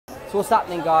So what's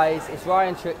happening, guys? It's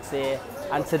Ryan Tricks here,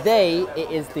 and today it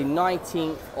is the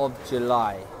 19th of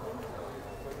July.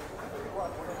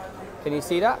 Can you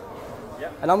see that?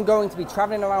 Yep. And I'm going to be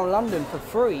traveling around London for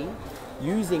free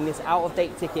using this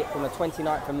out-of-date ticket from the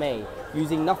 29th of May,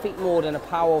 using nothing more than the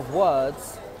power of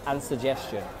words and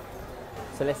suggestion.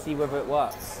 So let's see whether it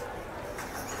works.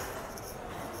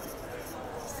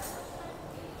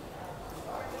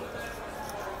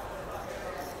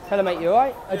 Hello mate, you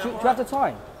alright? Do you have the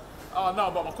time? Oh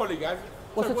no, but my colleague has.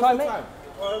 What's the time, mate? The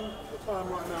time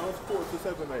right now is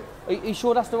 6:45, mate. Are you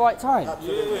sure that's the right time?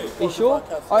 Absolutely. Are you sure?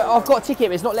 I've got a ticket,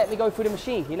 but it's not letting me go through the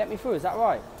machine. Can you let me through? Is that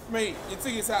right? Mate, you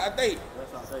think it's out of date?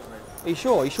 That's not date, mate. Are you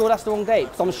sure? Are you sure that's the wrong date?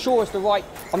 Because I'm sure it's the right.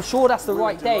 I'm sure that's the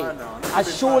right date. July now.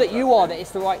 As sure that you are that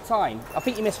it's the right time. I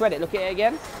think you misread it. Look at it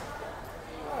again.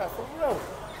 Yeah, for real.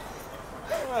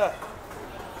 Yeah.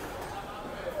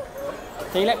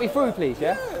 Can you let me through, please?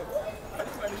 Yeah.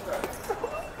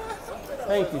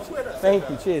 Thank you. Thank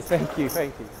you. Cheers. Thank you.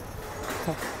 Thank you.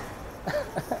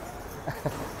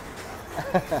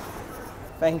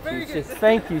 Thank you. Cheers.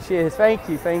 Thank you. Cheers. Thank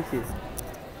you. Thank you.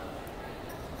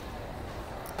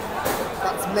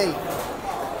 That's me.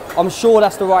 I'm sure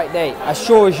that's the right date. As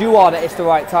sure as you are that it's the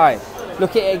right time.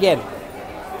 Look at it again.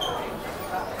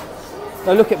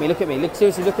 No, look at me. Look at me. Look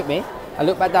seriously. Look at me. And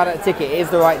look back down at the ticket. It is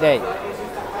the right date.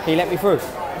 Can you let me through?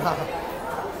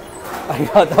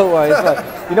 Don't worry, it's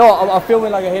fine. You know what, I'm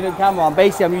filming like a hidden camera. I'm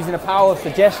using the power of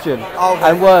suggestion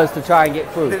and words to try and get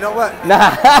through. Did it not work? Nah.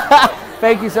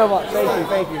 Thank you so much. Thank you,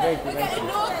 thank you, thank you,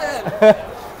 thank you.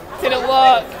 Didn't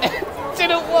work.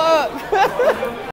 Didn't work.